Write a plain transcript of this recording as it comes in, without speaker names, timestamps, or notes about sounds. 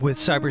With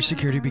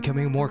cybersecurity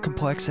becoming more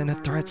complex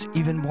and threats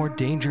even more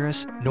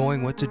dangerous,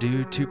 knowing what to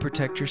do to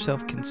protect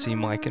yourself can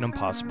seem like an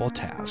impossible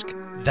task.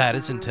 That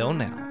is until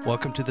now.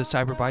 Welcome to the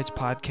Cyber Bytes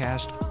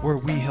podcast, where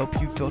we help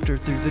you filter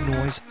through the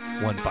noise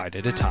one bite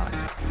at a time.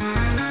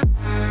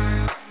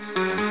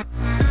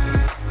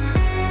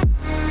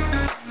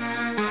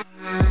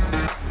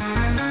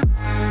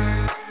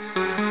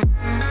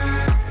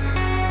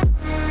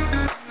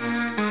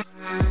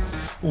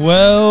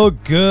 Well,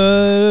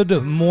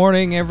 good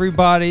morning,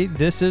 everybody.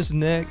 This is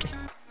Nick.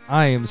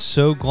 I am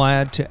so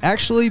glad to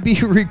actually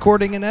be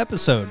recording an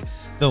episode.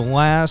 The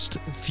last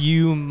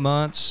few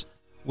months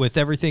with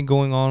everything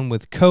going on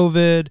with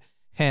COVID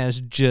has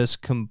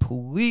just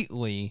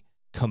completely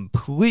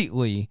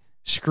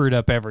screwed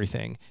up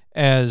everything.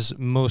 As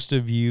most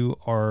of you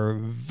are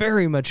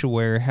very much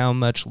aware how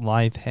much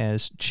life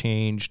has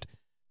changed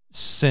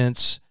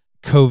since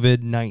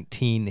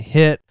COVID-19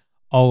 hit.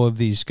 All of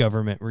these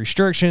government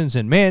restrictions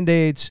and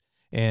mandates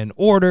and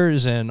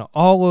orders and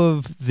all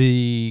of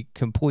the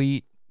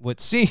complete, what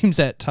seems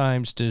at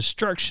times,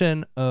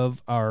 destruction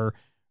of our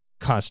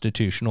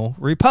constitutional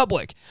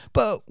republic.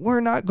 But we're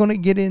not going to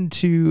get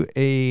into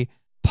a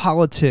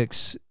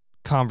politics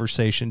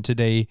conversation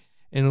today.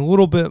 In a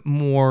little bit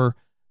more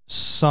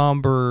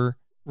somber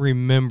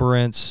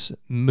remembrance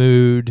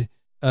mood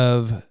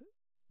of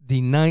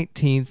the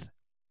 19th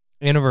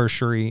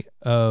anniversary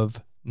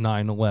of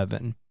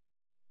 9/11.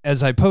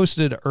 As I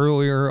posted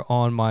earlier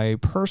on my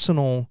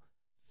personal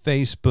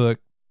Facebook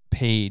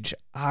page,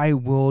 I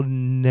will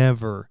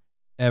never,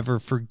 ever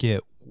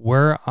forget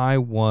where I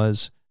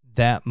was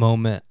that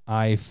moment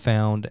I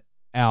found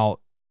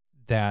out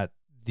that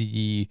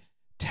the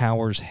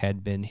towers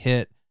had been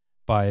hit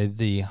by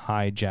the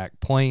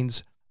hijacked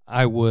planes.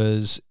 I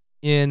was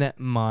in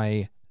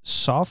my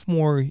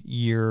sophomore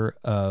year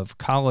of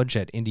college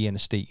at Indiana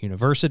State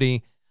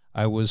University.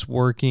 I was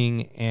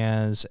working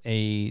as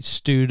a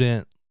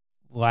student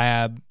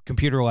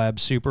computer lab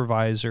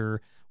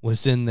supervisor,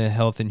 was in the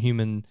health and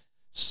human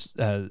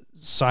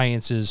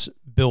sciences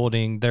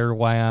building, their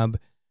lab,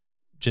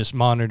 just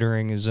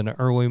monitoring as an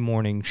early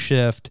morning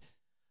shift.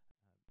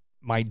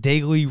 My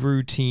daily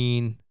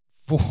routine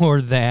for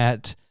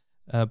that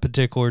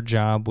particular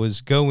job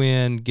was go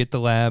in, get the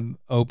lab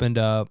opened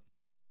up,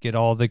 get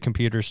all the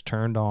computers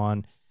turned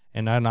on,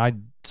 and then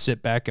I'd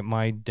sit back at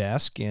my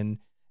desk and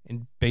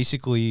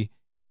basically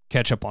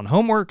catch up on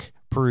homework,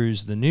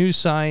 peruse the news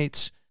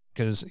sites,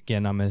 because,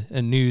 again, I'm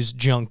a news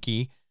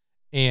junkie,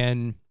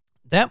 and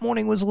that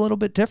morning was a little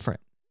bit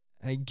different.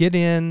 I get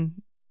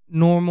in,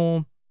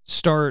 normal,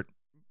 start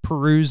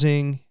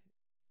perusing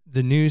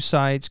the news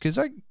sites, because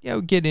I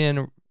get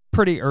in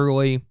pretty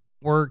early,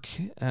 work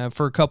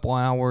for a couple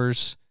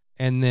hours,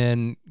 and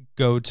then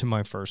go to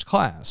my first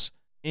class.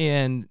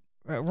 And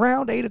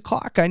around 8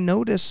 o'clock, I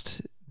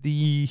noticed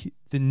the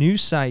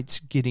news sites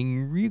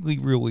getting really,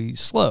 really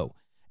slow.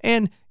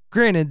 And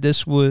granted,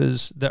 this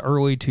was the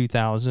early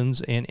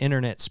 2000s and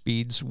internet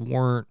speeds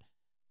weren't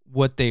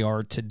what they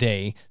are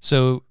today.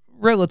 So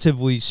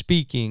relatively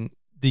speaking,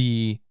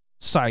 the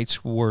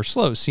sites were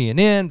slow.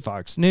 CNN,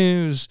 Fox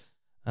News,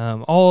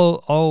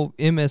 all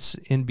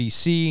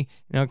MSNBC,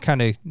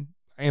 kind of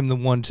I am the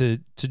one to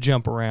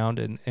jump around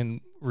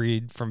and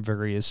read from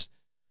various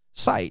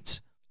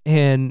sites.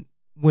 And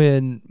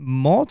when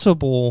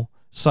multiple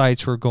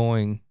sites were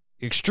going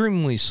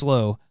extremely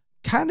slow,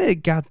 kind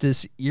of got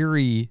this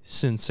eerie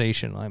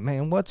sensation, like,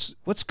 man, what's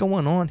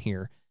going on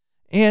here?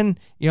 And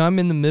I'm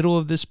in the middle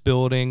of this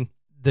building.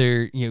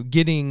 There,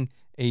 getting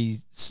a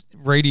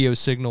radio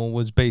signal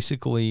was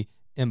basically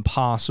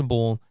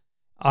impossible.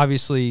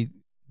 Obviously,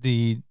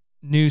 the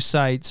news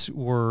sites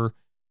were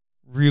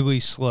really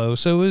slow,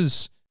 so it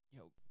was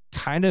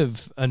kind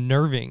of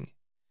unnerving.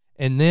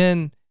 And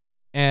then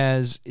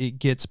as it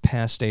gets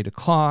past 8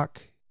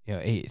 o'clock,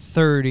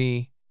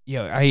 8:30.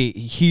 I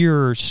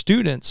hear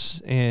students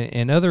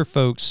and other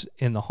folks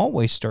in the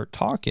hallway start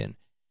talking,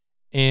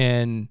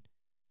 and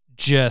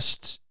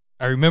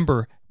I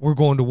remember, we're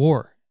going to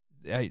war.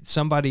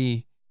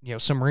 Somebody,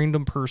 some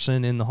random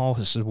person in the hall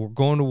says, we're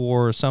going to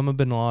war. Osama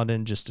bin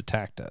Laden just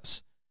attacked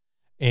us.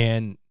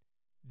 And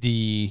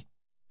the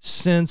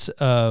sense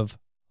of,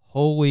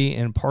 holy,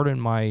 and pardon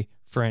my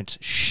French,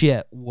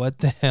 shit, what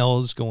the hell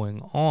is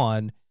going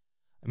on?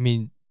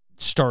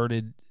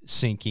 Started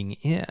sinking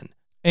in.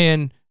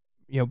 And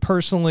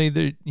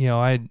personally,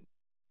 I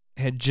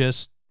had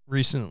just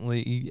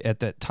recently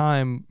at that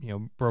time,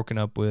 broken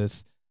up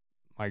with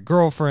my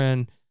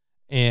girlfriend,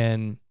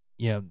 and,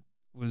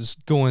 was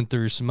going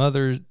through some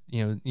other,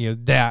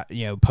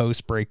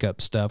 post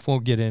breakup stuff.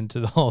 Won't get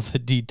into all the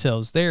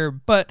details there,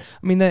 but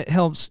that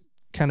helps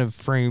kind of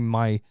frame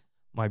my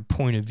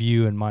point of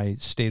view and my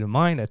state of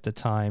mind at the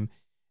time.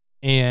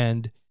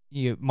 And,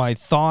 my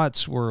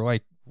thoughts were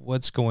like,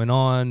 what's going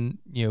on,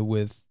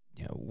 with,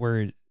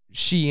 where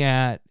she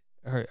at?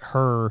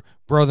 Her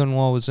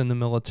brother-in-law was in the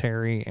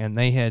military, and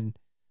they had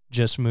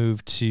just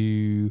moved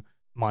to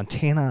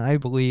Montana, I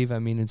believe.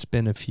 It's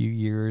been a few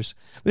years.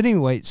 But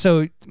anyway,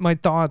 so my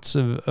thoughts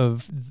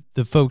of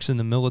the folks in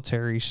the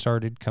military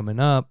started coming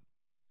up.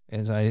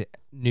 as I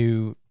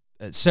knew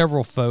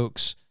several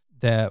folks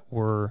that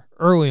were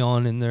early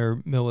on in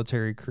their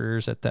military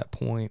careers at that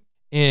point,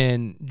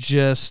 and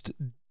just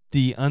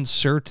the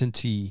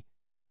uncertainty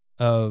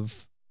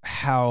of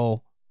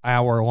how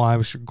our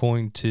lives are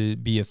going to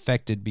be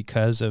affected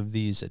because of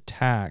these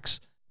attacks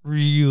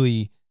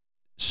really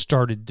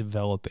started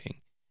developing.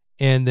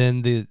 And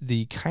then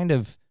the kind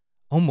of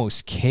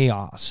almost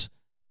chaos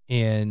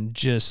and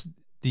just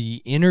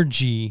the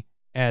energy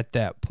at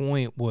that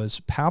point was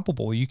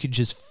palpable. You could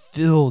just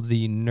feel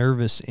the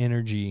nervous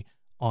energy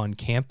on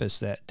campus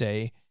that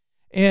day.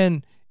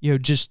 And,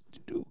 just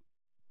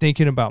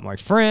thinking about my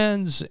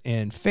friends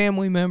and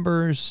family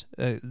members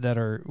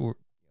that were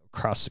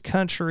across the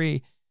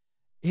country,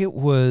 it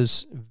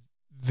was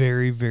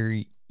very,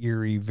 very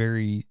eerie,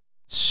 very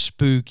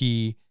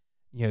spooky,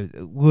 a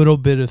little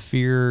bit of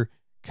fear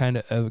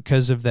kind of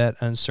because of that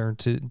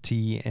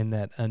uncertainty and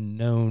that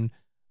unknown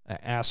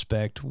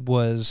aspect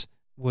was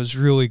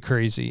really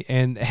crazy,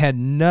 and had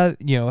no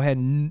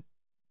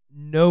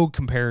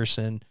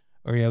comparison,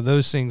 or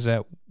those things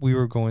that we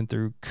were going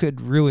through could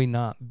really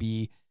not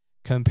be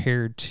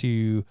compared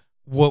to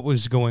what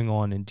was going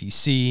on in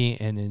DC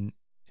and in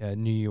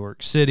New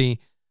York City,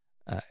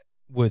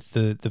 with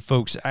the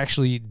folks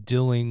actually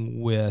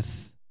dealing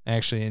with,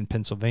 actually in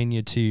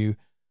Pennsylvania too,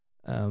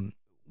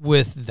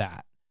 with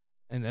that,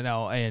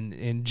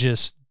 and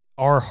just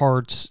our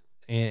hearts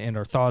and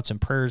our thoughts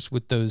and prayers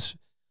with those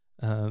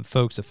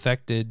folks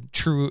affected,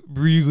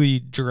 really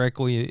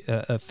directly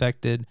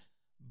affected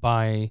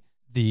by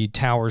the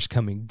towers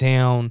coming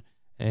down,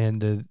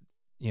 and the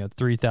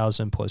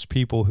 3,000 plus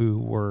people who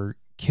were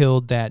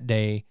killed that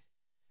day,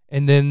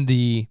 and then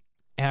the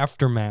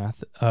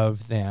aftermath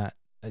of that.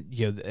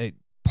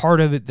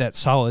 Part of it, that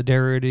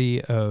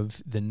solidarity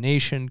of the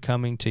nation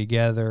coming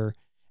together,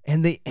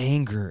 and the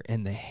anger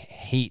and the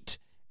hate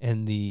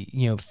and the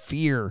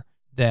fear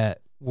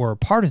that were a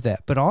part of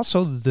that, but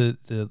also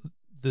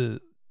the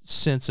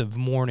sense of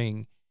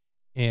mourning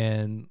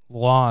and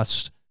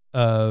loss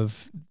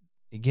of,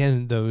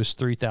 again, those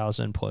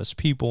 3,000 plus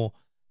people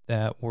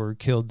that were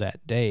killed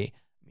that day.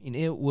 I mean,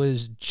 it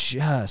was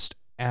just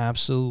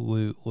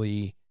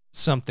absolutely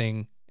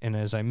something. And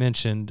as I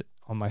mentioned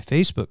on my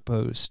Facebook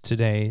post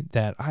today,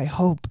 that I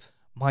hope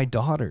my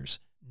daughters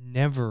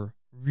never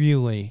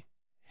really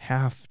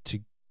have to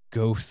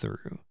go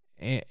through.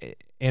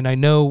 And I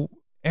know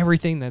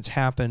everything that's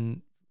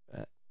happened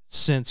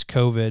since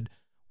COVID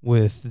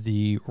with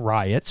the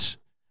riots,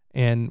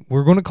 and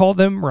we're going to call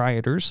them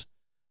rioters,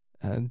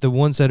 the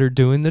ones that are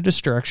doing the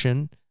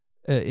destruction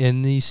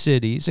in these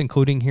cities,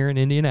 including here in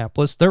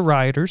Indianapolis. They're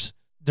rioters.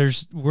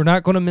 We're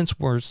not going to mince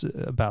words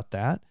about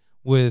that,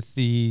 with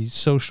the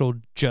social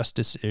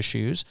justice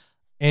issues,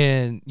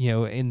 and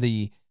in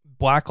the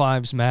Black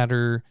Lives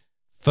Matter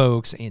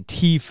folks,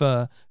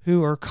 Antifa,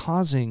 who are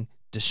causing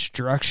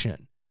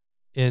destruction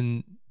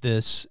in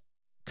this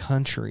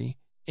country.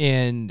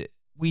 And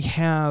we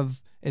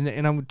have,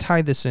 and I would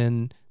tie this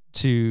in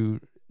to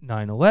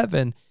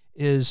 9/11,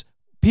 is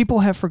people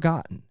have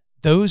forgotten.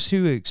 Those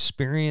who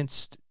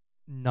experienced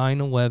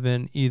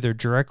 9/11, either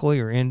directly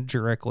or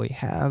indirectly,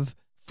 have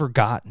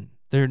forgotten.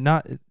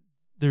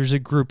 There's a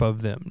group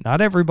of them,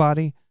 not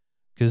everybody,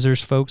 because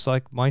there's folks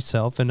like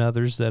myself and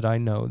others that I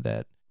know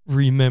that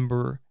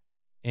remember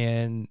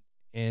and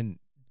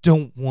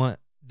don't want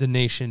the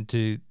nation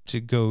to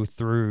go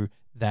through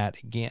that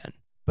again.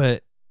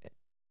 But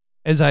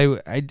as I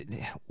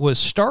was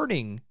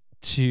starting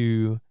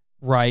to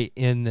write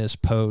in this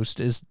post,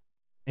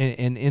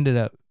 and ended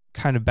up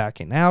kind of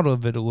backing out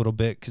of it a little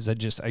bit, because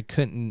I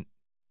couldn't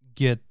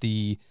get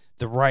the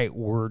right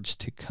words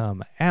to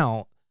come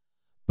out.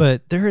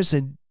 But there is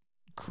a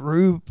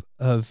group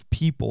of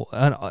people,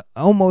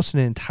 almost an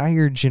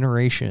entire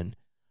generation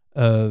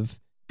of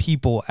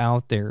people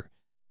out there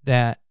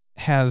that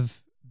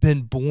have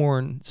been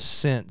born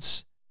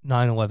since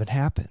 9/11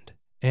 happened,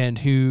 and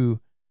who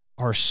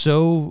are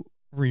so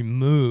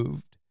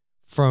removed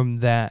from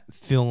that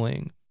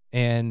feeling.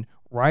 And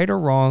right or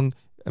wrong,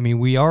 I mean,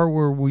 we are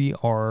where we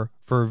are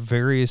for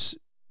various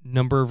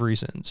number of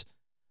reasons,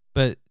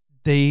 but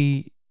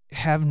they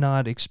have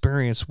not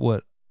experienced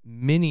what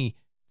many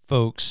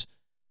folks,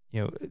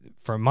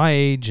 from my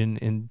age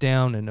and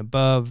down and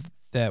above,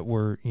 that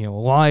were,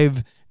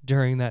 alive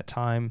during that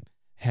time,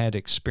 had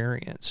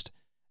experienced.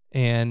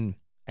 And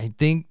I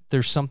think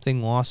there's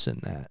something lost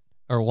in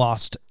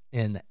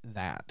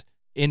that.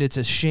 And it's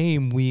a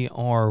shame we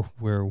are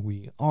where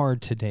we are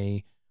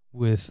today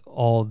with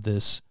all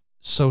this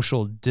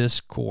social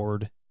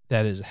discord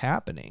that is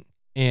happening.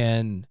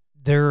 And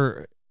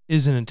there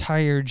is an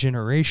entire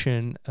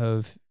generation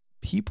of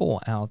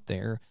people out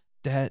there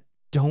that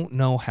don't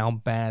know how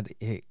bad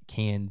it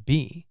can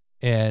be.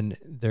 And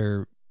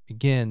they're,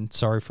 again,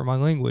 sorry for my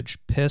language,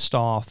 pissed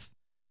off,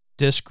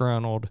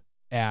 disgruntled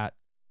at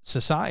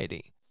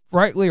society.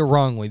 Rightly or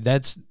wrongly,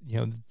 that's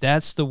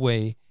the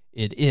way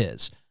it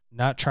is.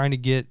 Not trying to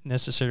get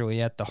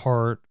necessarily at the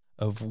heart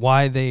of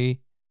why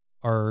they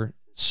are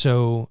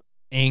so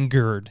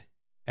angered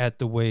at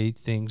the way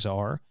things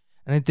are.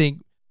 And I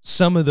think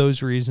some of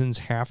those reasons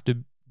have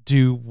to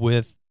do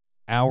with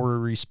our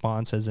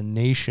response as a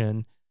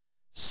nation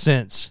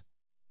since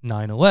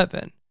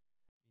 9/11.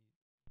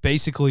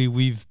 Basically,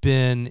 we've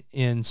been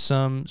in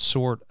some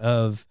sort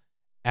of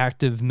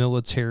active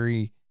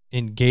military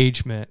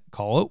engagement,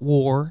 call it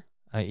war,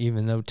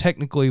 even though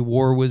technically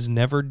war was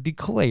never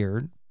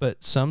declared,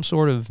 but some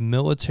sort of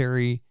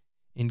military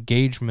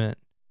engagement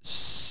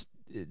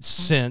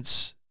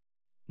since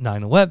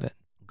 9/11,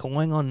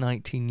 going on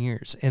 19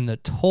 years, and the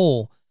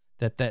toll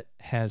that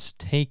has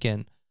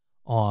taken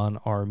on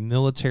our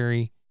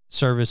military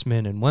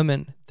servicemen and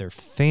women, their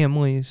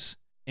families,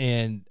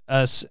 and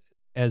us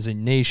as a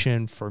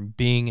nation for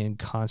being in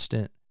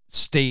constant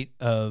state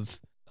of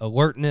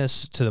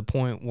alertness to the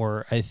point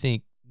where I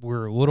think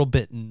we're a little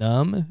bit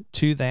numb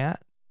to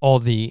that. All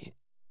the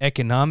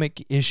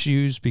economic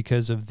issues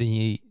because of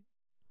the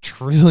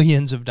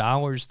trillions of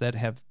dollars that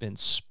have been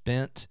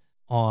spent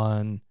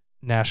on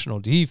national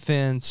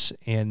defense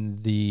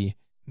and the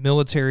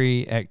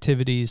military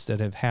activities that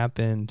have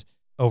happened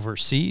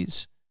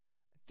overseas.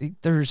 I think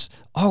there's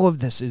all of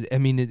this. I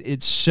mean,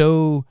 it's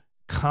so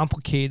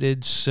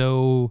complicated,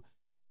 so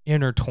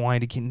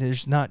intertwined. Again,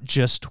 there's not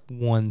just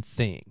one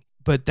thing,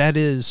 but that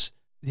is,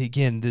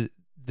 again,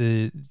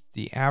 the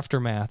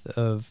aftermath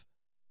of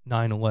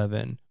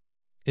 9/11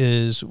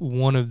 is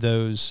one of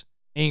those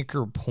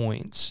anchor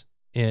points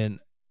in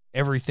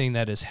everything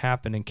that has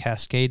happened and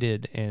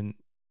cascaded, and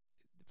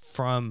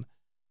from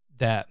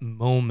that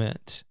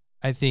moment,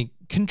 I think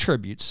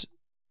contributes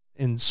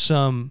in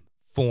some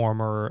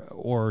form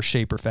or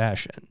shape or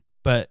fashion,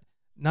 but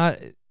not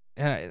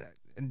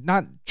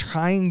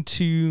trying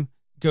to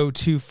go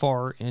too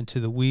far into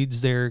the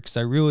weeds there, because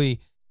I really,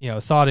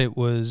 thought it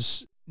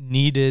was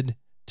needed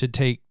to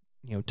take,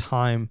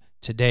 time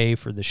today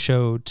for the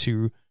show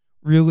to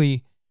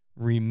really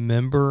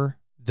remember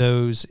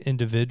those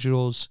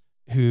individuals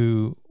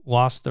who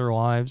lost their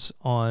lives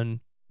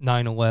on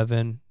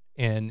 9/11,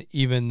 and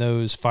even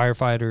those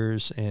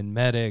firefighters and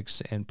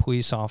medics and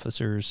police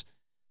officers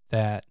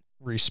that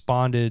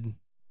responded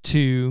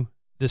to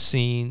the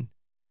scene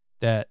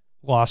that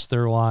lost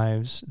their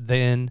lives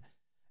then,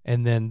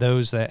 and then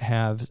those that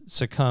have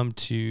succumbed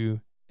to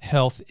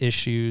health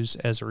issues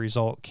as a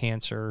result,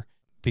 cancer,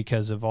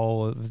 because of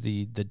all of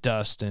the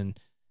dust and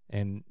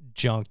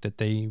junk that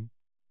they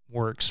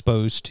were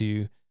exposed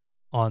to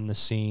on the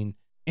scene,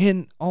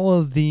 and all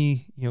of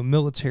the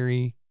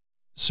military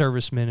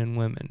servicemen and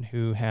women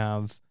who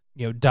have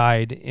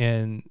died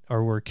in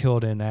or were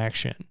killed in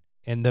action,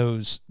 and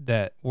those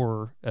that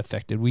were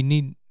affected. We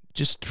need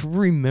just to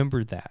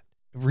remember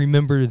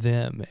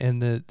them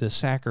and the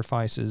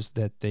sacrifices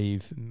that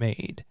they've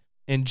made,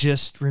 and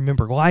just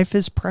remember life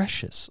is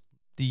precious.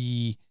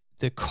 The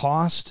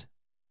cost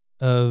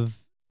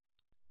of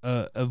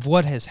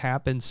what has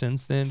happened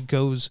since then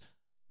goes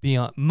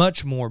beyond,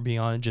 much more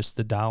beyond just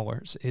the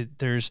dollars.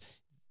 There's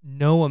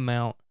no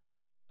amount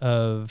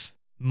of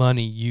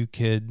money you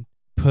could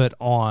put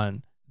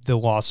on the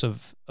loss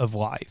of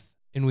life.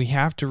 And we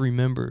have to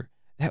remember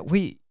that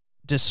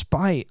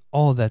despite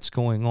all that's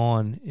going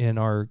on in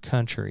our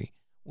country,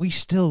 we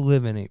still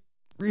live in a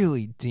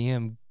really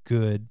damn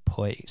good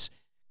place.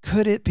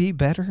 Could it be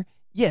better?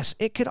 Yes,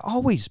 it could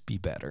always be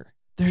better.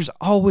 There's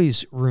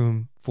always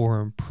room for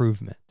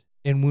improvement.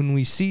 And when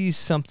we see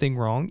something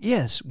wrong,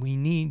 yes, we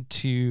need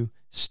to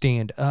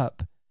stand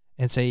up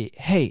and say,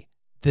 hey,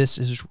 this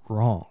is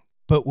wrong.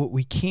 But what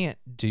we can't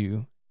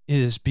do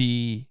is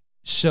be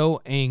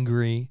so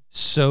angry,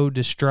 so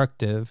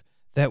destructive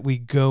that we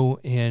go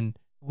and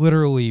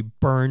literally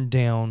burn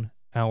down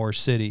our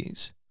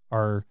cities,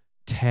 our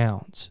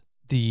towns,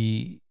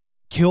 the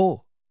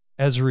kill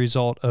as a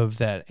result of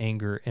that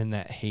anger and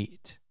that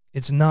hate.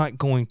 It's not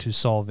going to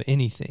solve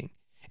anything.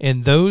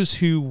 And those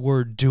who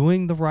were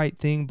doing the right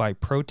thing by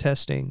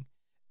protesting,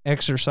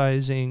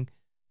 exercising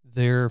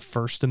their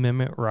First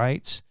Amendment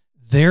rights,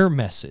 their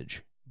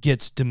message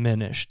gets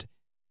diminished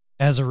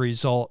as a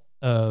result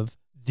of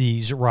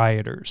these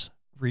rioters.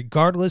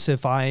 Regardless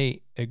if I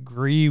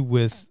agree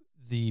with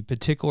the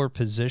particular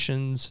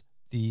positions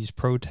these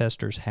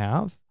protesters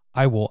have,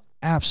 I will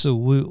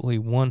absolutely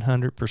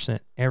 100%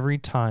 every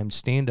time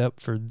stand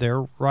up for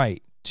their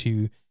right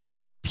to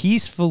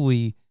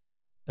peacefully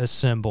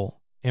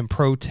assemble and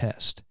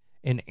protest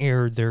and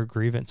air their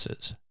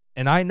grievances.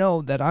 And I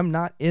know that I'm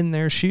not in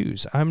their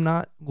shoes. I'm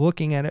not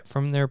looking at it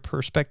from their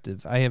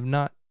perspective. I have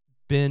not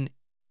been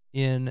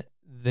in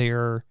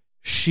their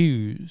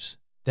shoes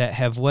that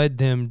have led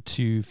them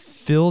to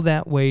feel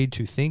that way,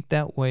 to think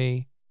that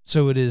way.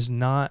 So it is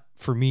not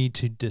for me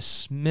to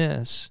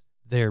dismiss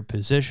their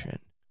position.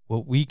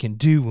 What we can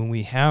do when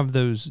we have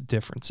those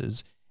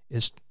differences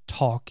is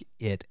talk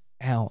it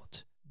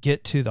out.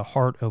 Get to the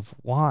heart of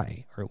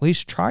why, or at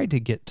least try to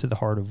get to the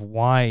heart of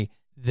why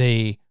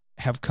they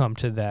have come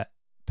to that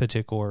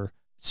particular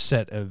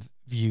set of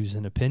views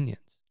and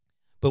opinions.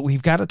 But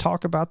we've got to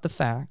talk about the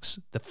facts.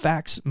 The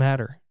facts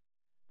matter.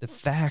 The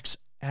facts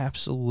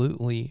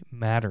absolutely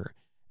matter.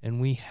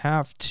 And we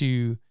have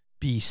to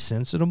be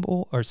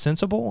sensible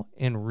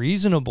and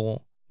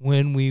reasonable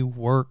when we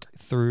work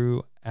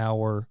through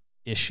our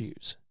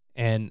issues.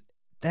 And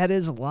that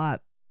is a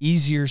lot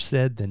easier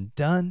said than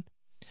done,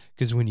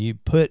 because when you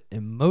put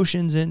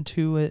emotions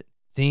into it,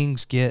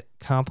 things get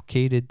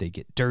complicated, they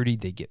get dirty,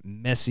 they get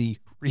messy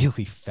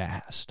really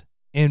fast.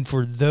 And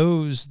for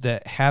those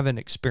that haven't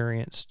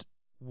experienced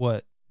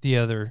what the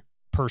other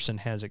person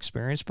has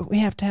experienced, but we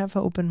have to have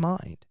an open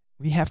mind.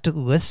 We have to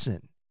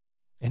listen.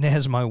 And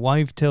as my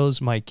wife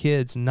tells my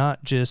kids,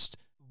 not just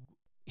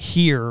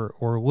hear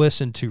or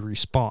listen to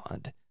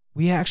respond.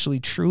 We actually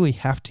truly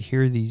have to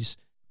hear these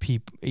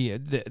people,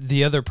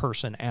 the other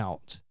person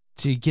out,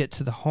 to get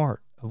to the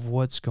heart of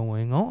what's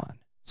going on.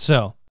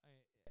 So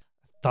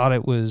I thought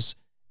it was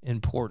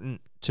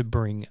important to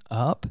bring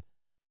up,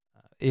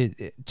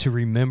 to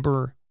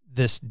remember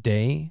this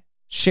day,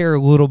 share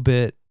a little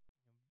bit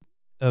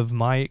of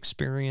my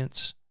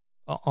experience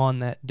on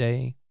that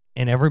day.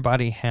 And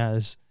everybody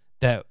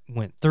that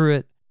went through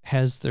it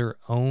has their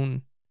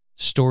own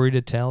story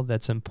to tell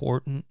that's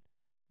important.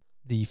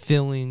 The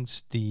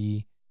feelings,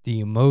 the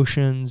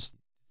emotions,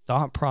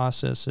 thought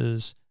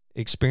processes,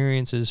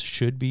 experiences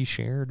should be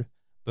shared,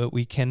 but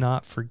we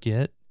cannot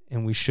forget,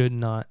 and we should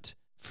not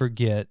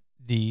forget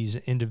these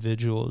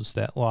individuals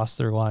that lost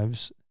their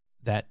lives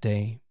that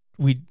day.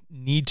 We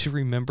need to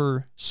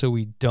remember so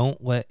we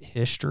don't let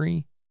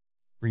history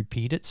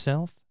repeat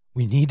itself.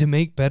 We need to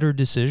make better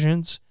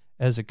decisions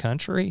as a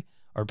country.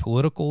 Our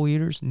political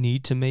leaders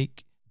need to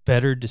make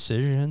better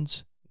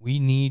decisions. We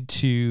need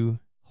to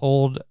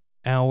hold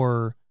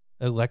our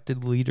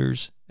elected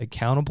leaders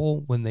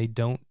accountable when they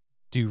don't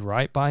do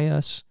right by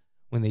us,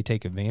 when they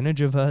take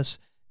advantage of us,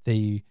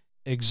 they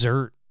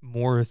exert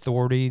more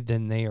authority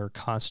than they are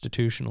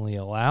constitutionally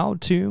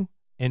allowed to.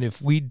 And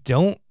if we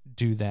don't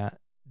do that,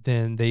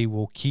 then they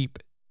will keep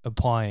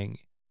applying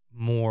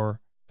more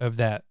of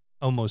that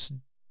almost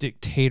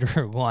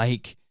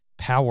dictator-like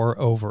power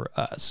over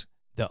us.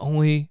 The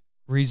only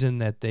reason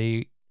that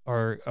they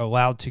are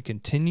allowed to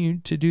continue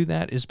to do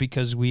that is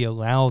because we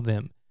allow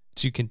them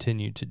to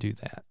continue to do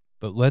that.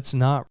 But let's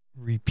not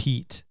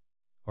repeat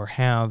or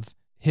have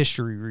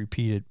history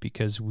repeated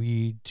because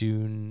we do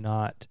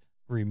not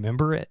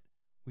remember it.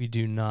 We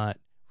do not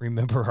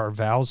remember our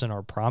vows and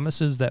our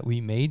promises that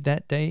we made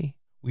that day.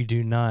 We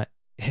do not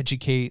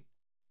educate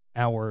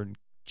our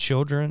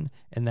children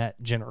and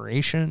that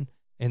generation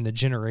and the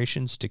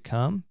generations to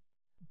come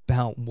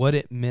about what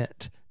it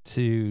meant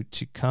to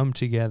come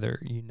together,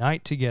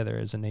 unite together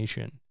as a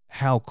nation,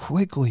 how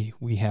quickly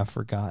we have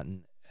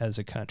forgotten as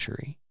a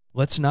country.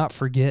 Let's not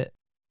forget.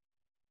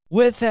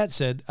 With that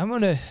said, I'm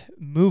going to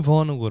move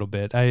on a little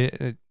bit.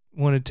 I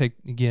want to take,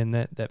 again,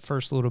 that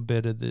first little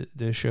bit of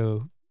the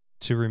show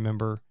to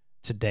remember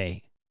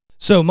today.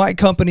 So my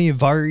company,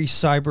 Vari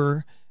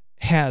Cyber,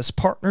 has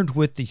partnered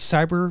with the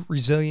Cyber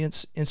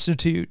Resilience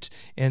Institute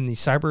and the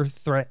Cyber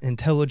Threat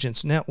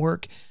Intelligence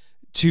Network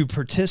to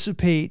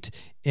participate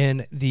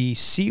in the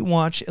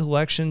Sea-Watch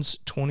Elections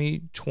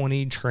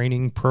 2020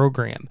 training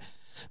program.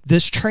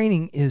 This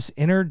training is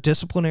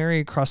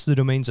interdisciplinary across the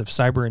domains of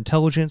cyber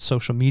intelligence,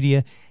 social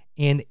media,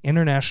 and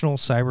international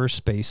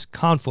cyberspace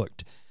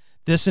conflict.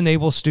 This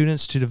enables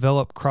students to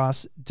develop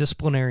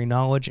cross-disciplinary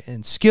knowledge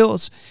and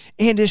skills,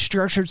 and is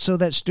structured so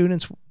that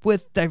students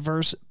with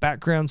diverse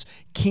backgrounds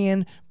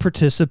can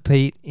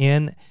participate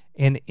in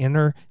an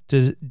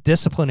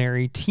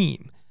interdisciplinary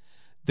team.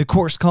 The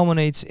course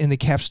culminates in the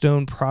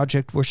capstone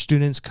project where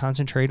students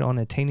concentrate on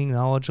attaining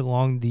knowledge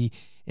along the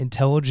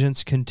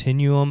intelligence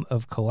continuum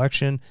of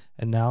collection,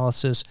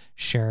 analysis,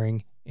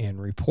 sharing,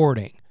 and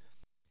reporting.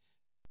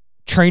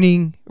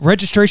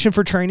 Registration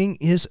for training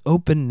is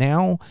open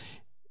now.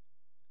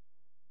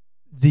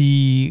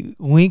 The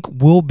link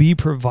will be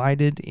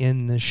provided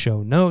in the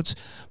show notes,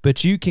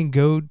 but you can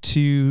go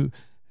to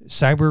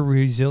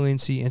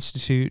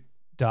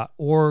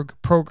cyberresiliencyinstitute.org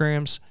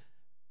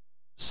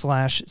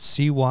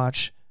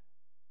programs/Sea-Watch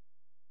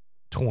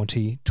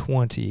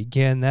 2020.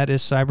 Again, that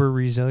is Cyber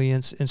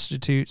Resilience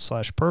Institute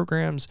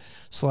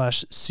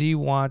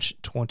 /programs/Sea-Watch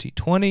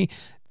 2020.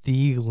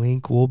 The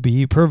link will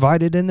be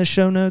provided in the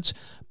show notes,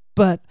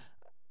 but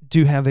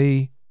do have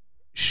a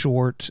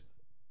short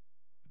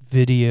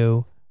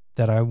video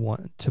that I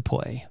want to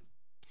play.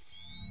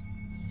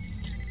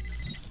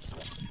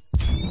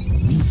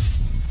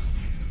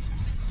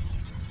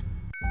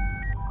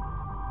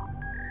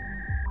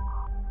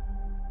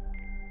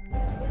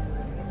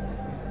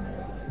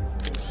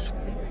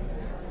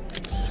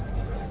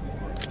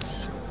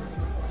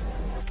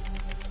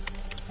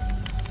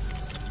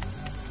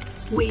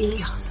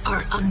 We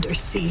are under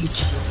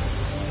siege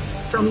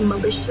from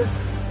malicious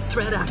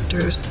threat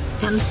actors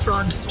and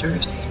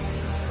fraudsters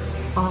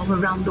all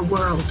around the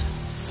world,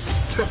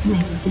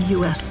 threatening the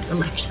U.S.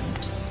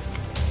 elections.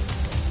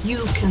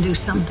 You can do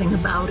something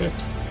about it.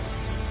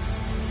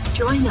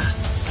 Join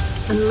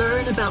us and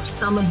learn about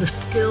some of the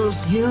skills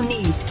you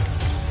need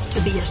to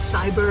be a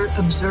cyber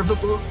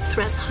observable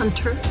threat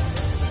hunter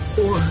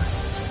or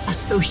a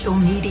social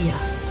media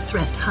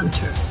threat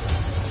hunter.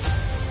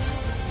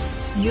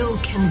 You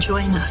can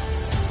join us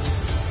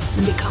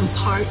and become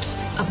part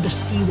of the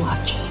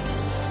Sea-Watch.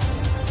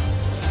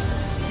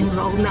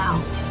 Enroll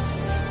now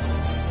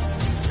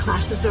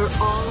Classes are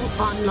all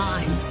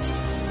online.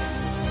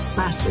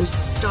 Classes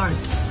start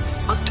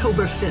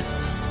October 5th.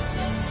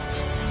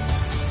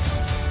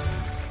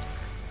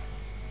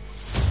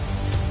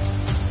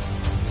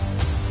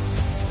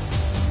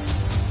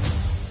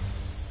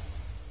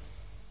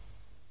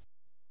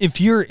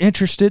 If you're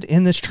interested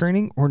in this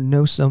training or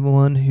know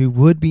someone who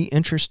would be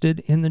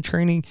interested in the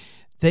training,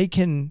 they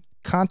can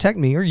contact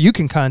me, or you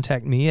can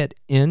contact me at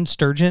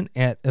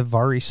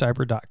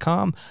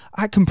nsturgeon@avaricyber.com.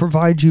 I can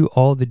provide you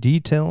all the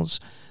details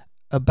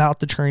about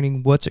the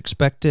training, what's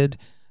expected,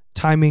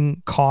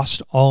 timing,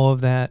 cost, all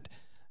of that,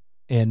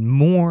 and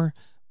more.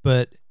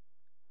 But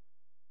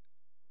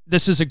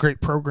this is a great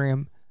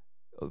program.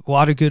 A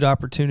lot of good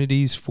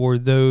opportunities for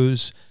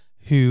those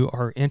who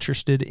are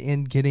interested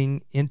in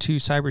getting into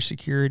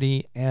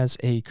cybersecurity as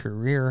a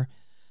career.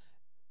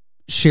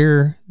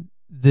 Share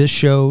this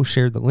show,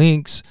 share the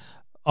links,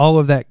 all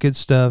of that good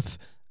stuff,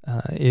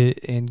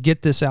 and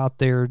get this out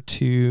there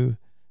to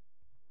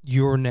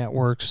your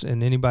networks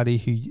and anybody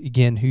who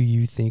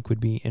you think would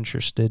be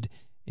interested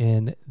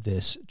in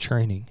this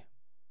training.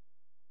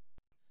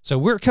 So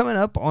we're coming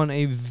up on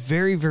a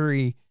very,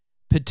 very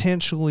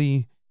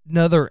potentially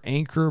another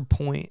anchor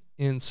point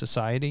in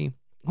society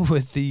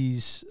with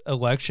these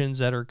elections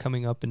that are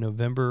coming up in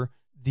November.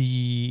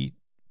 The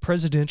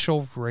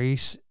presidential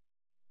race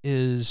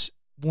is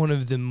one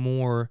of the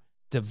more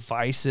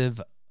divisive,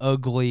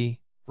 ugly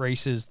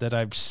races that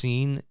I've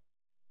seen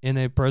in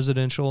a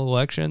presidential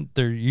election.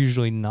 They're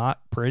usually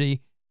not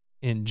pretty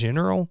in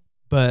general,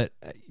 but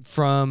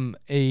from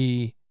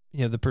the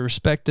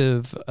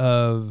perspective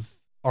of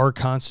our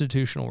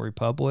constitutional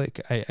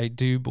republic, I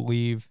do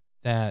believe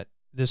that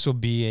this will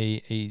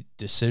be a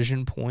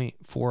decision point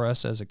for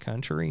us as a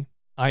country.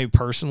 I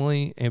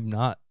personally am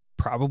not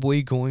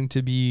probably going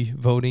to be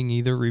voting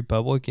either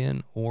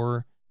Republican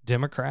or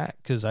Democrat,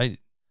 because I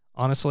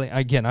honestly,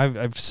 again,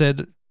 I've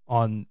said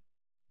on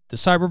the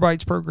Cyber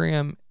Bytes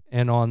program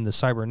and on the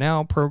Cyber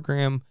Now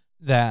program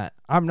that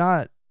I'm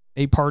not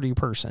a party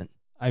person.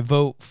 I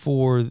vote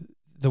for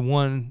the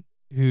one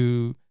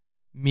who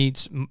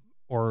meets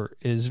or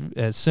is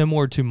as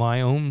similar to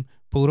my own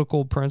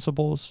political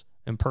principles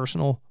and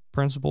personal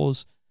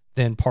principles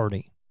than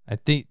party. I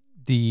think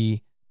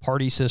the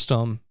party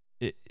system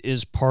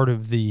is part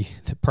of the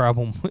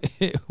problem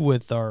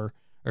with or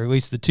at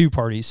least the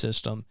two-party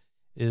system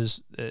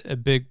is a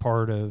big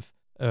part of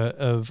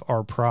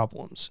our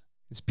problems.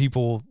 Is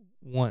people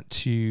want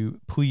to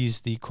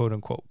please the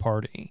quote-unquote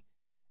party,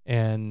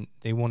 and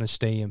they want to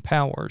stay in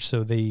power,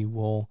 so they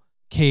will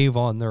cave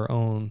on their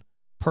own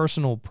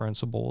personal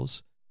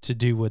principles to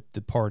do what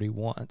the party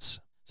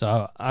wants.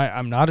 So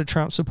I'm not a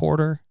Trump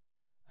supporter.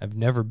 I've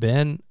never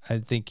been. I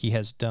think he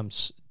has done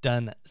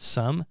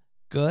some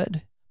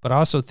good, but I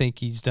also think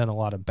he's done a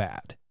lot of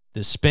bad.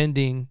 The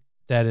spending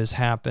that has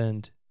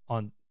happened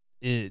on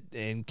it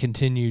and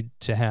continued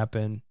to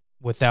happen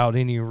without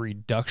any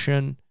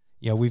reduction.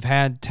 We've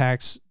had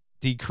tax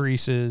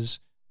decreases,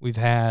 we've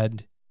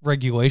had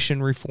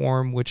regulation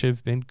reform, which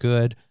have been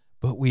good,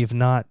 but we have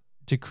not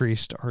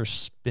decreased our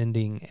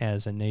spending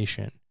as a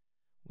nation,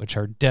 which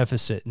our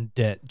deficit and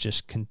debt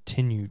just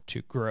continue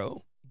to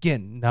grow.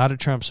 Again, not a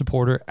Trump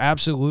supporter.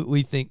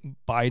 Absolutely think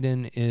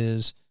Biden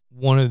is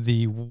one of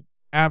the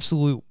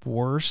absolute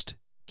worst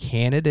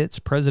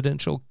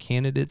presidential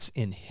candidates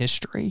in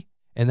history.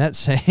 And that's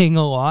saying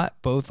a lot,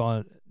 both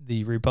on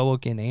the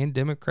Republican and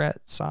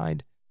Democrat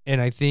side. And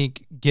I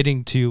think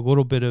getting to a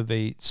little bit of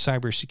a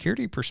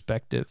cybersecurity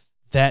perspective,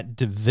 that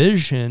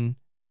division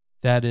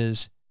that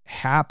is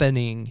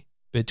happening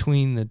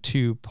between the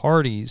two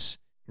parties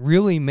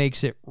really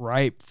makes it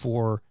ripe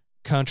for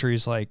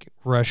countries like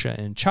Russia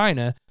and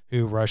China,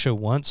 who Russia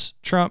wants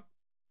Trump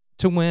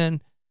to win,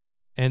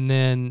 and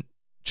then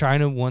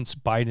China wants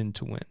Biden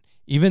to win.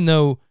 Even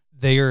though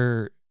they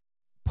are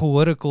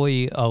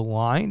politically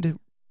aligned,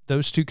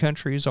 those two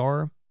countries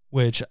are,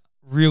 which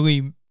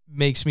really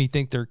makes me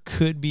think there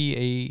could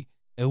be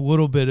a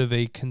little bit of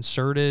a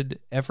concerted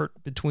effort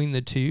between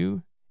the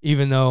two,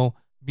 even though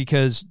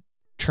because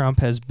Trump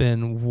has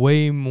been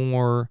way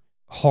more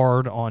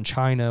hard on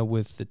China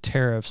with the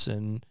tariffs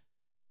and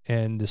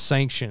the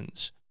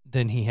sanctions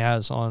than he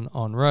has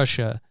on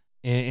Russia,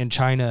 and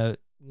China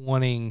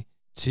wanting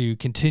to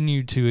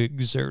continue to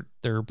exert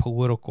their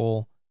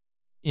political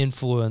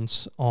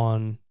influence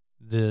on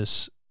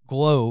this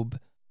globe.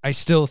 I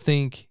still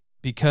think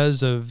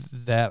because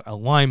of that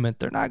alignment,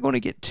 they're not going to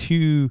get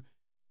too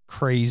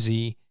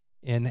crazy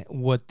in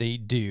what they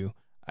do.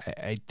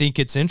 I think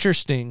it's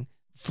interesting,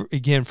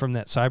 again, from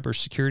that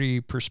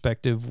cybersecurity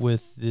perspective,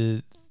 with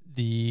the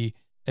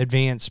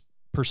advanced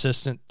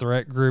persistent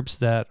threat groups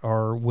that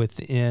are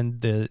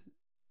within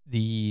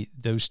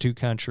those two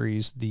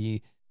countries,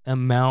 the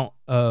amount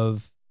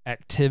of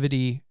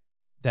activity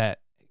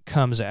that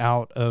comes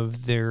out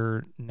of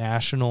their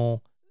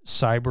national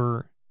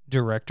cyber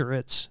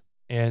directorates,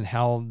 and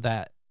how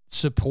that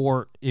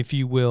support, if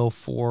you will,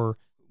 for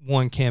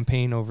one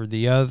campaign over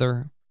the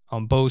other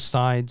on both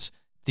sides,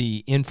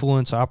 the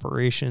influence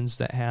operations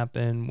that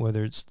happen,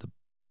 whether it's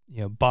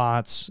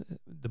bots,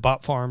 the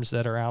bot farms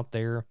that are out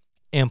there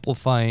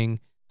amplifying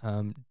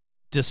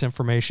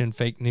disinformation,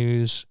 fake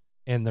news,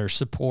 and their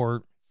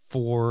support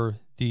for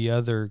the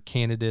other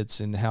candidates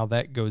and how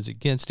that goes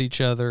against each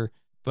other,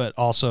 but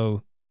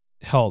also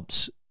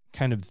helps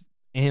kind of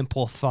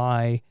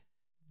amplify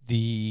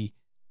the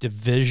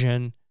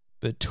division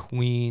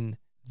between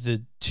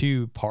the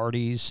two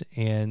parties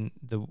and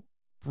the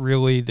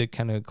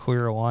kind of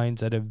clear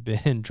lines that have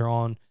been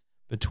drawn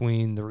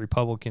between the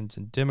Republicans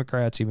and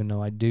Democrats, even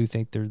though I do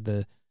think they're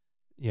the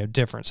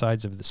different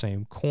sides of the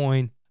same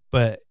coin.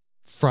 But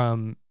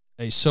from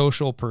a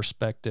social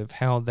perspective,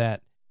 how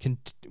that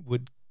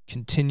would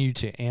continue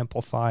to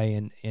amplify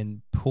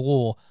and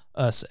pull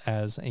us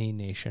as a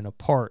nation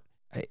apart,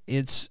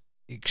 it's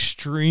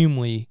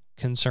extremely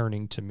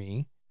concerning to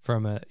me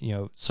from a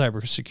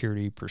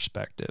cybersecurity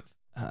perspective.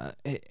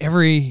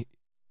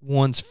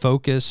 Everyone's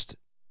focused,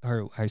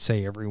 or I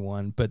say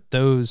everyone, but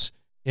those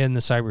in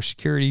the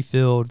cybersecurity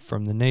field,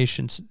 from the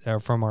nations,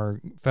 from our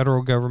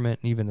federal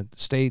government, and even at the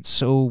states,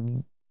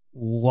 so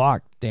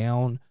locked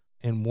down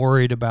and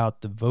worried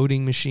about the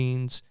voting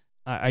machines.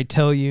 I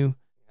tell you,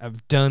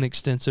 I've done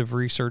extensive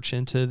research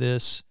into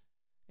this,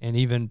 and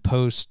even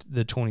post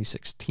the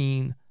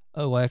 2016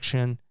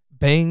 election,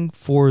 bang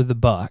for the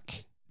buck,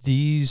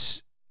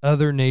 these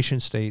other nation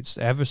states,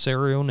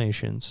 adversarial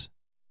nations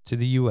to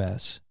the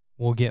U.S.,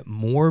 will get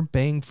more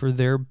bang for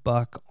their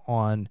buck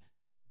on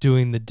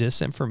doing the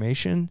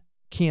disinformation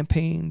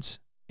campaigns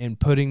and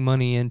putting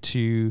money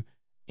into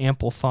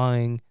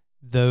amplifying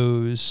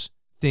those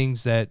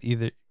things that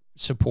either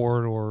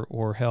support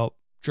or help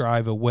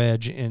drive a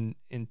wedge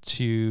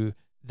into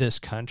this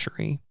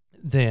country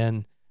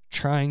than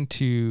trying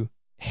to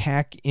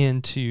hack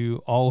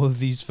into all of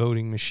these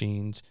voting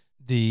machines.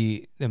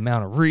 The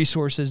amount of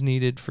resources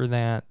needed for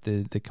that,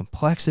 the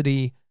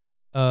complexity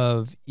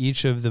of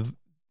each of the,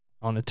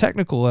 on a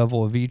technical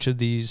level, of each of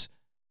these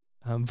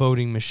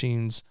voting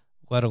machines,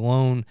 let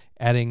alone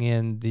adding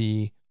in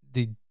the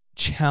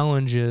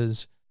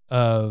challenges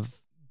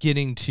of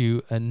getting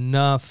to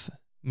enough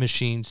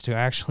machines to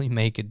actually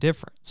make a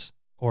difference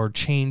or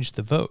change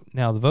the vote.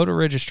 Now, the voter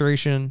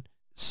registration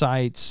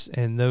sites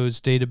and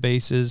those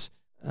databases,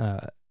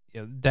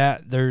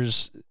 that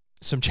there's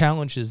some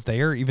challenges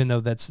there, even though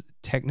that's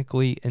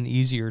technically an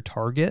easier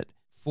target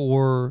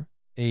for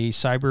a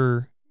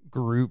cyber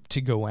group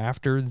to go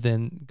after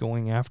than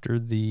going after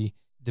the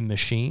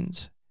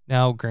machines.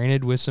 Now,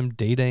 granted, with some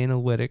data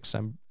analytics,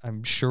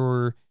 I'm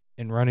sure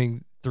in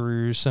running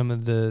through some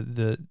of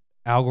the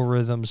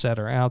algorithms that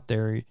are out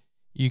there,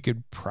 you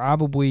could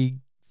probably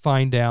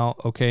find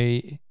out,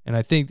 okay, and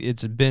I think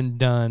it's been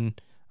done.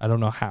 I don't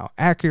know how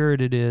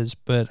accurate it is,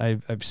 but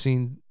I've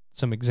seen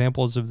some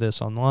examples of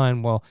this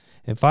online. Well,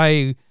 if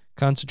I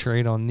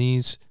concentrate on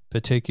these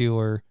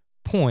particular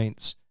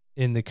points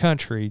in the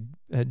country,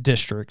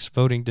 districts,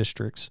 voting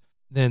districts,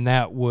 then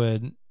that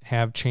would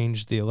have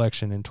changed the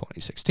election in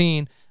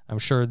 2016. I'm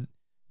sure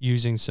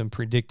using some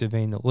predictive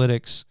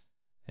analytics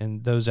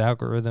and those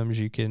algorithms,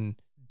 you can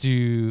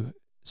do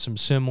some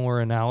similar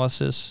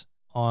analysis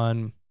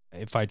on,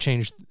 if I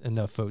change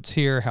enough votes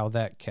here, how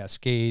that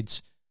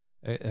cascades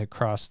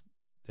across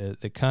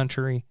the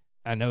country.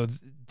 I know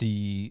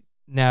the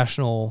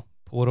national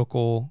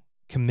political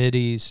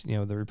committees,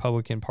 the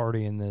Republican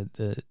Party and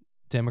the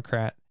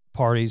Democrat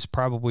parties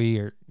probably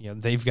are,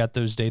 they've got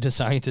those data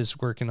scientists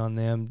working on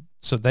them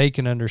so they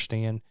can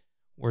understand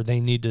where they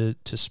need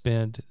to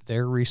spend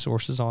their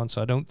resources on.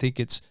 So I don't think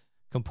it's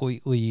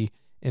completely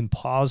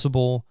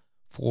implausible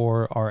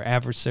for our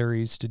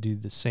adversaries to do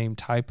the same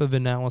type of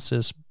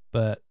analysis,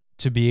 but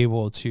to be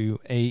able to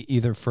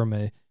either from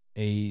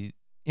a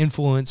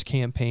influence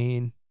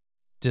campaign,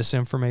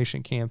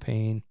 disinformation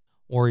campaign,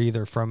 or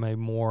either from a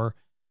more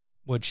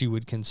what you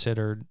would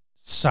consider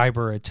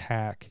cyber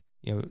attack,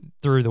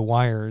 through the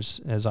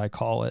wires, as I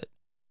call it,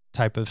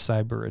 type of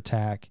cyber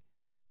attack,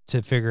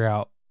 to figure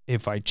out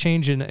if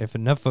if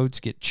enough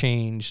votes get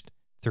changed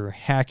through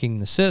hacking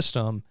the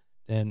system,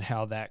 then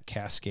how that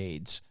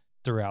cascades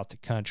throughout the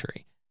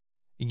country.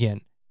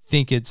 Again,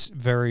 think it's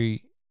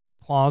very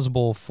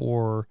plausible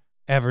for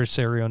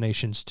adversarial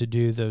nations to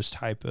do those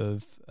type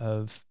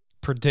of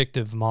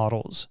predictive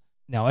models.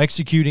 Now,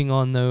 executing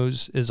on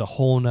those is a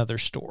whole nother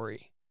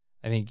story.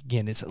 I think,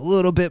 again, it's a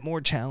little bit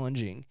more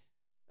challenging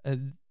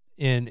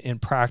in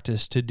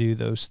practice to do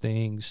those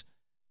things,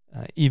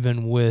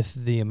 even with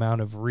the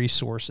amount of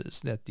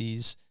resources that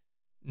these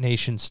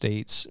nation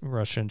states,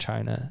 Russia and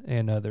China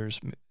and others,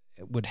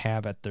 would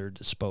have at their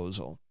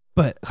disposal.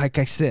 But like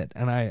I said,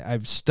 and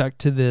I've stuck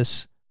to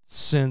this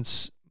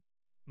since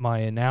my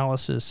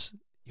analysis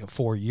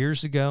 4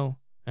 years ago,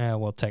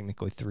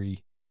 technically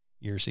 3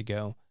 years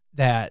ago,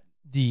 that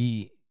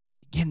the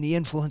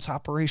influence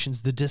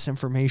operations, the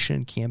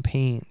disinformation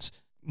campaigns,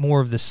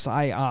 more of the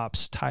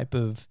psyops type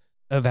of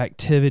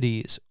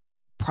activities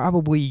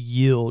probably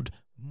yield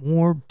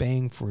more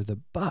bang for the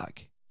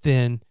buck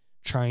than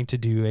trying to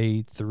do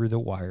a through the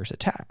wires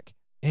attack.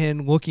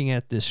 And looking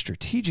at this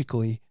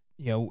strategically,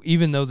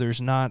 even though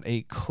there's not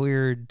a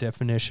clear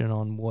definition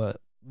on what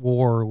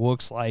war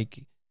looks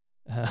like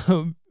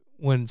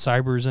when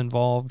cyber is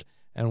involved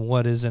and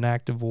what is an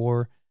active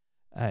war.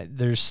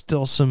 There's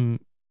still some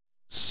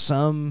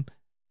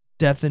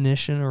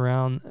definition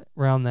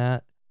around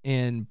that,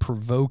 and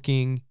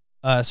provoking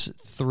us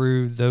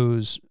through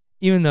those.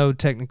 Even though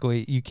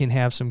technically you can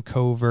have some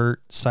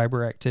covert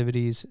cyber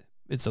activities,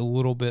 it's a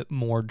little bit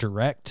more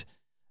direct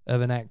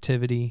of an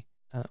activity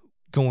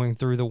going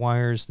through the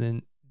wires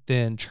than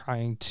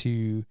trying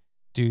to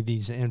do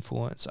these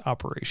influence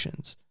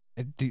operations.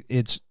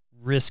 It's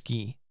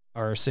risky,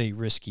 or say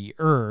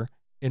riskier,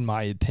 in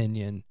my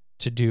opinion,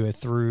 to do a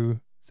through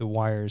the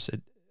wires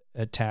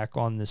attack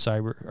on the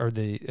cyber or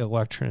the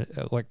election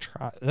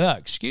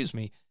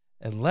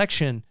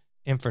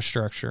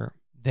infrastructure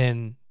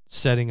than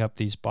setting up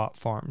these bot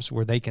farms,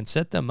 where they can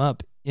set them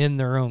up in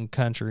their own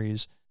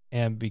countries.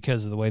 And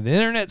because of the way the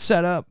internet's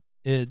set up,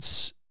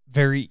 it's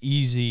very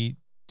easy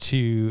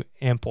to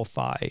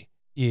amplify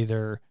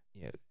either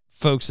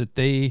folks that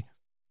they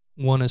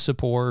want to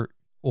support,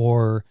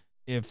 or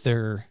if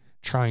they're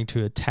trying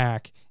to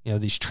attack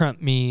these Trump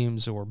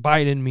memes or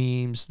Biden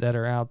memes that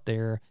are out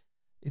there.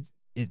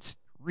 It's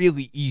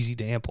really easy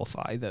to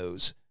amplify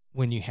those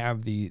when you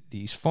have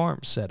these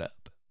farms set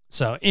up.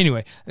 So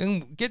anyway,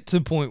 I get to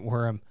the point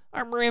where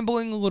I'm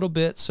rambling a little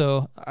bit.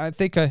 So I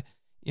think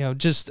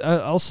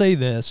I'll say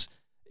this: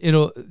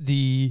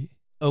 the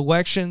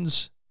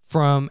elections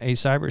from a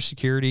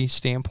cybersecurity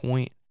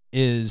standpoint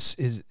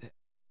is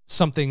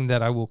something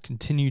that I will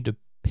continue to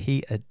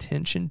pay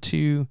attention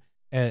to.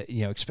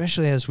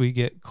 Especially as we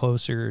get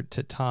closer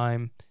to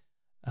time.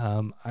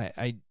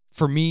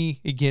 For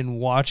me, again,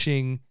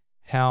 watching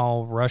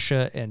how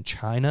Russia and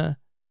China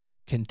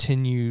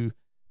continue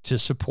to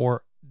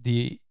support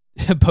the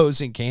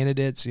opposing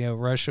candidates,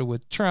 Russia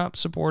with Trump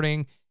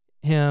supporting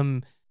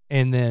him,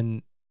 and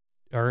then,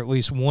 or at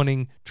least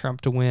wanting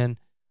Trump to win.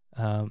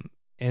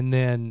 And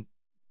then,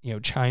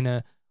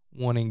 China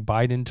wanting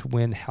Biden to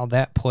win, how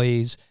that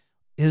plays.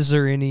 Is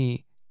there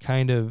any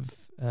kind of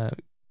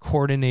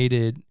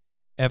coordinated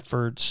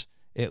efforts,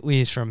 at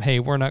least from, hey,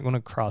 we're not going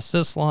to cross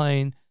this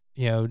line,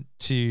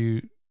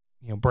 to,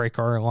 break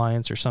our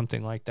alliance or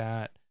something like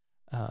that,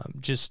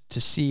 just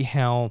to see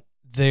how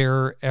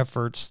their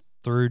efforts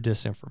through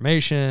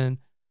disinformation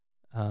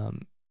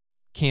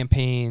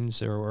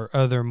campaigns or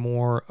other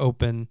more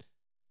open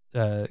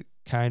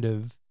kind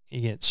of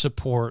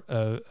support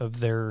of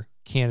their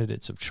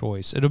candidates of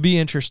choice. It'll be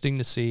interesting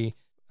to see.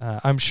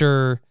 I'm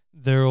sure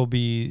there will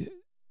be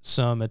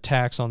some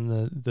attacks on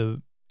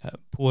the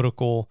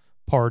political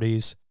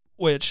parties,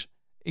 which,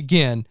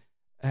 again,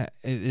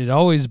 it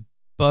always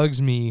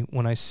bugs me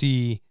when I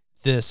see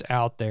this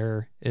out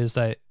there, is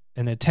that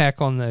an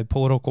attack on the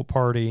political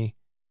party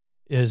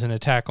is an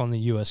attack on the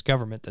U.S.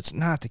 government. That's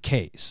not the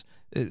case.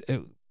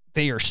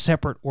 They are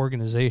separate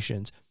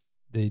organizations.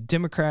 The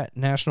Democrat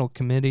National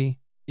Committee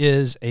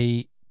is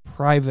a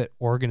private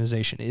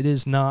organization. It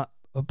is not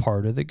a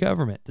part of the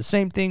government. The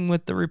same thing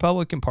with the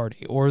Republican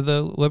Party or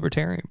the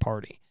Libertarian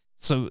Party.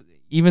 So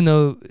even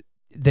though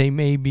they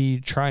may be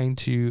trying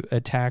to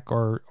attack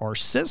our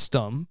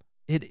system,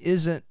 it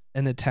isn't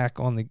an attack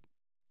on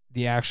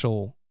the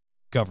actual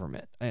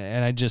government.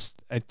 And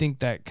I think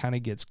that kind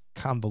of gets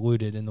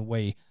convoluted in the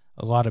way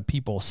a lot of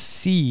people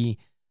see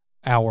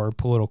our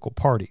political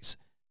parties.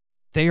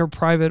 They are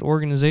private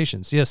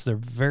organizations. Yes, they're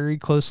very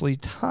closely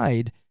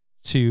tied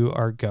to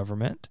our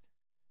government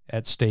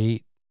at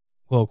state,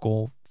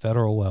 local,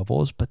 federal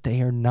levels, but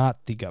they are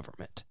not the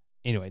government.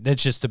 Anyway,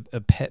 that's just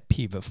a pet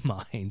peeve of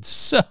mine.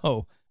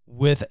 So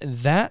with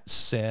that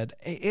said,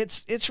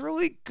 it's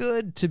really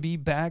good to be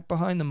back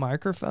behind the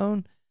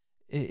microphone.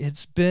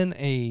 It's been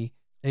a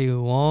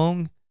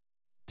long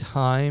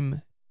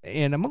time,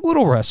 and I'm a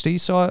little rusty,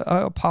 so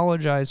I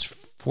apologize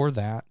for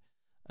that.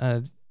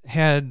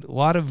 Had a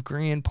lot of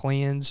grand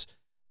plans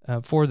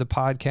for the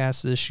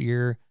podcast this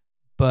year,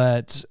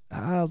 but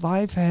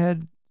life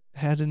had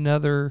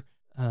another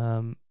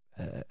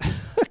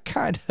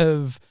kind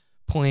of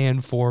plan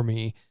for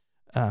me.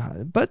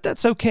 But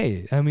that's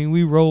okay. I mean,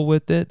 we roll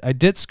with it. I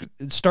did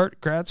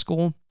start grad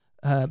school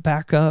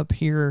back up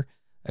here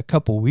a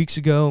couple weeks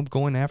ago. I'm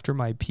going after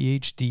my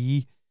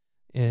PhD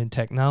in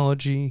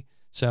technology,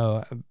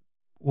 so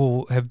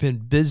we'll have been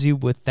busy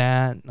with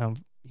that.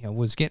 I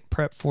was getting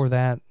prepped for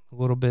that a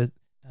little bit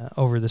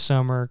over the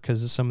summer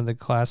because of some of the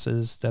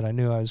classes that I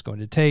knew I was going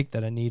to take,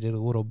 that I needed a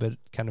little bit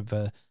kind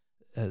of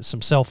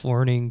some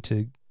self-learning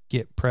to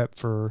get prepped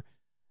for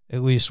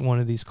at least one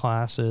of these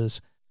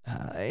classes.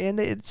 And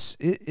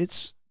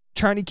it's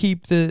trying to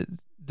keep the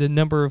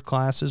number of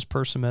classes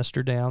per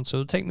semester down. So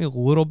it'll take me a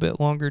little bit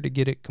longer to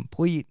get it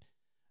complete.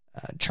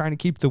 Trying to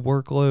keep the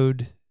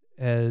workload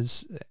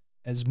as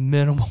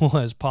minimal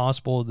as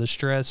possible, the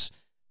stress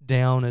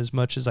down as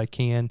much as I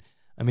can.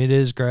 I mean, it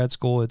is grad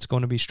school. It's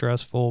going to be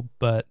stressful,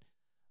 but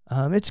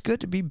it's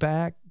good to be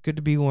back, good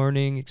to be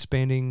learning,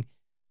 expanding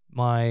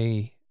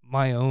my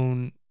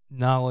own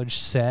knowledge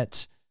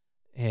set,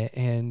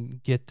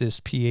 and get this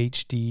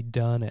PhD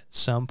done at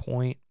some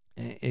point.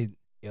 I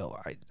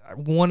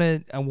want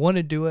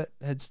to do it.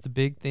 That's the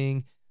big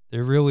thing.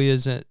 There really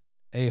isn't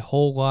a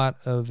whole lot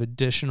of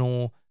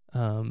additional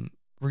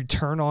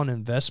return on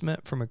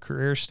investment from a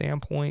career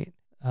standpoint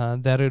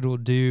that it'll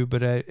do.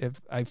 But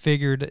I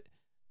figured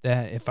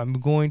that if I'm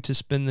going to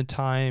spend the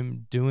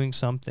time doing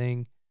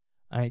something,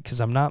 because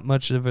I'm not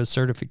much of a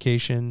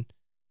certification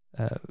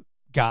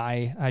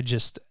guy,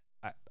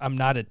 I'm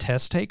not a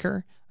test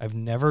taker. I've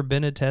never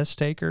been a test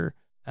taker.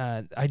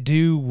 I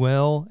do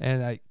well,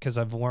 and because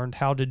I've learned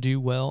how to do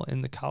well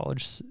in the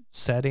college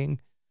setting,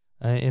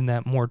 in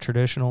that more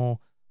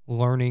traditional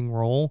learning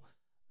role,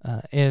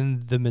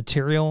 and the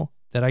material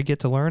that I get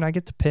to learn, I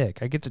get to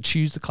pick. I get to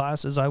choose the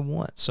classes I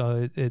want.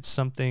 So it's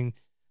something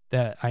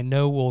that I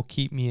know will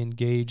keep me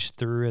engaged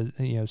through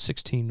a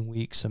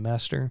 16-week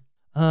semester.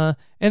 And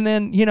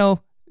then,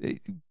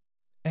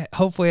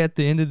 hopefully at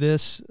the end of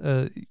this,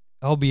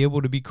 I'll be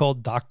able to be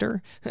called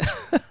doctor.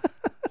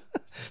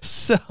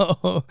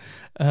 So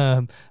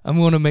I'm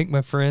going to make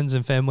my friends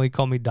and family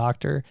call me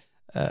doctor.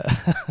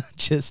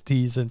 Just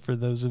teasing for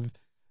those of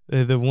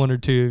the one or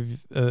two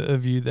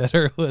of you that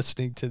are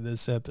listening to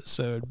this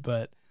episode.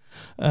 But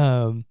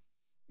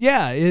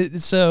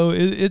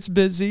it's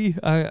busy.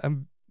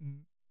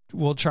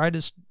 We'll try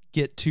to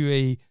get to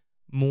a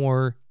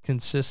more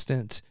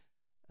consistent,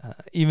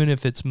 even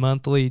if it's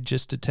monthly,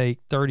 just to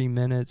take 30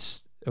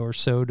 minutes or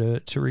so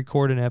to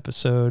record an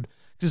episode,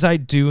 because I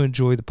do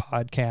enjoy the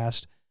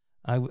podcast.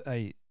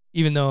 I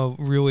even though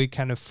really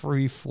kind of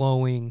free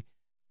flowing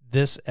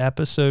this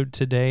episode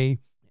today,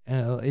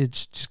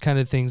 it's just kind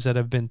of things that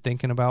I've been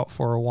thinking about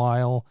for a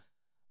while.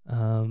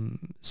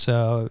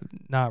 So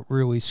not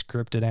really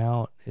scripted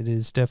out. It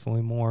is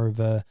definitely more of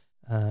a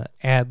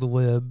ad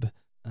lib,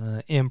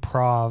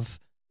 improv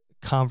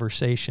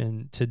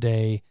conversation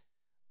today.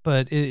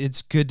 But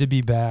it's good to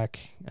be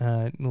back.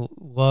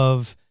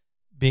 Love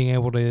being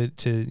able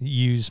to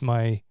use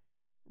my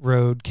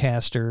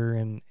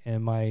Rodecaster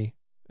and my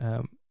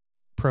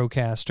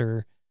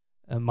Procaster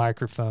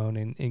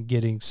microphone and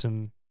getting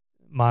some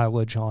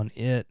mileage on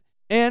it.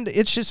 And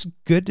it's just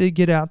good to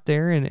get out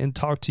there and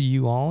talk to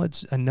you all.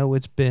 I know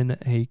it's been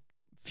a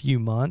few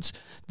months,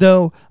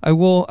 though. I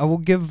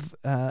will give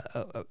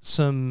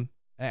some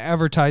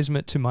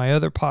advertisement to my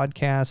other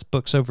podcast,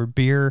 Books Over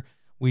Beer.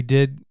 We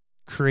did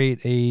create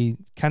a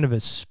kind of a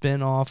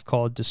spin-off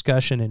called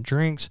Discussion and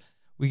Drinks.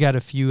 We got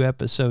a few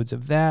episodes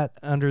of that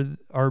under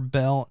our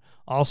belt.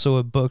 Also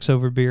a Books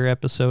Over Beer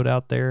episode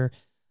out there.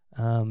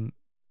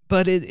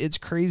 But it's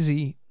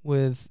crazy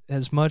with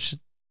as much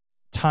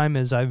time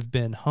as I've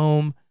been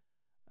home.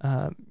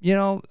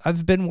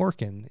 I've been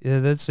working.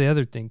 That's the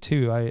other thing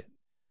too.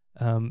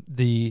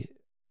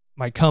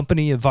 My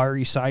company,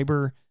 Avari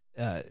Cyber,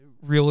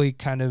 really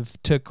kind of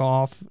took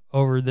off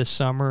over this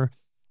summer,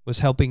 was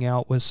helping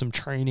out with some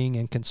training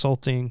and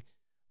consulting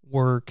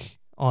work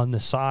on the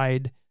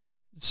side.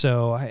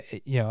 So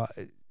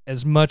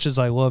as much as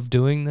I love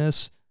doing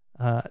this,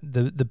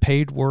 the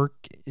paid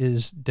work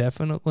is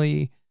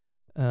definitely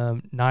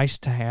nice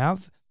to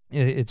have.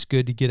 It's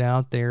good to get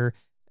out there.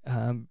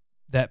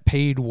 That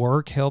paid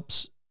work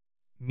helps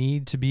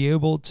me to be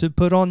able to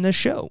put on this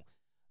show.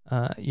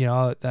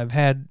 I've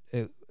had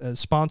a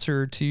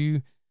sponsor or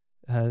two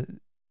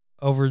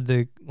over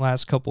the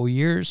last couple of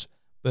years,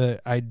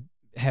 but I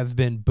have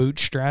been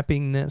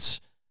bootstrapping this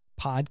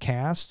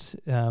podcast,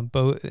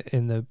 both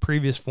in the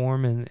previous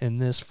form and in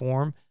this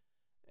form.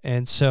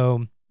 And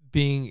so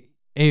being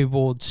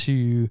able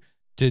to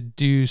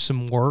do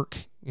some work,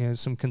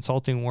 some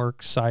consulting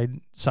work,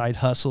 side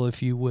hustle,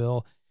 if you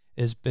will,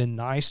 has been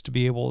nice to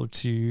be able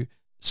to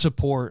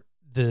support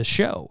the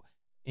show.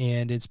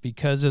 And it's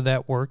because of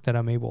that work that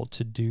I'm able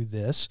to do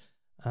this.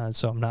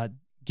 So I'm not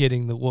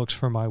getting the looks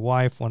from my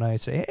wife when I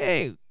say,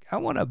 hey, I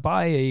want to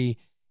buy a,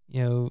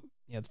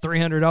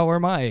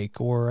 $300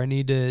 mic, or I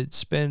need to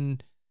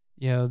spend,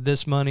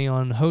 this money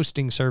on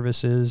hosting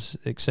services,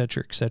 et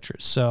cetera, et cetera.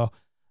 So,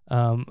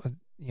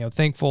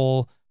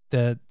 thankful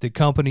that the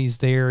company's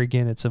there.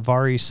 Again, it's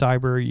Avari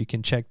Cyber. You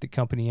can check the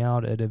company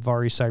out at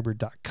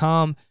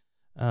avaricyber.com.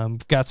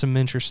 We've got some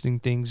interesting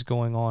things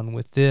going on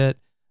with it.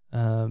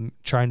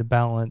 Trying to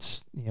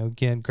balance,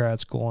 again, grad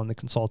school and the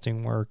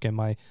consulting work and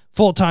my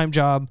full-time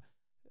job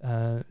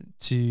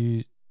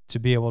to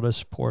be able to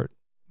support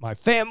my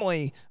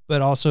family,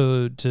 but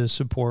also to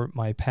support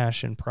my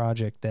passion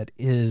project that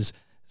is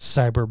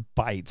Cyber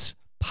Bites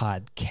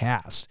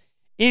Podcast.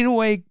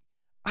 Anyway,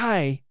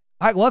 I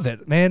love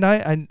it, man.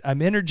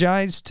 I'm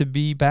energized to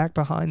be back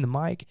behind the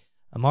mic.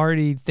 I'm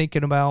already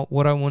thinking about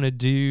what I want to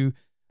do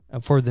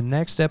for the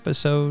next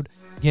episode.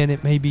 Again,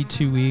 it may be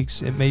 2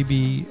 weeks. It may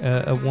be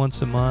a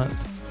once a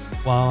month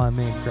while I'm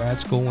in grad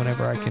school,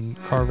 whenever I can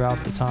carve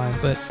out the time.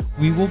 But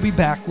we will be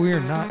back. We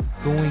are not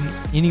going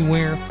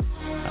anywhere.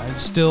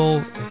 I've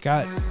still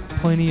got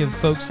plenty of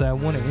folks that I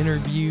want to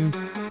interview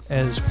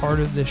as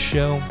part of this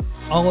show.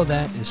 All of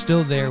that is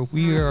still there.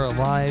 We are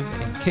alive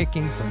and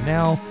kicking for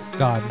now,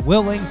 God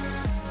willing.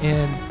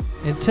 And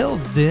until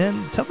then,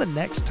 until the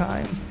next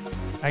time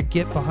I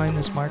get behind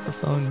this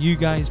microphone, you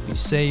guys be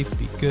safe,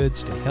 be good,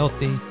 stay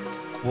healthy.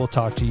 We'll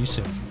talk to you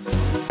soon.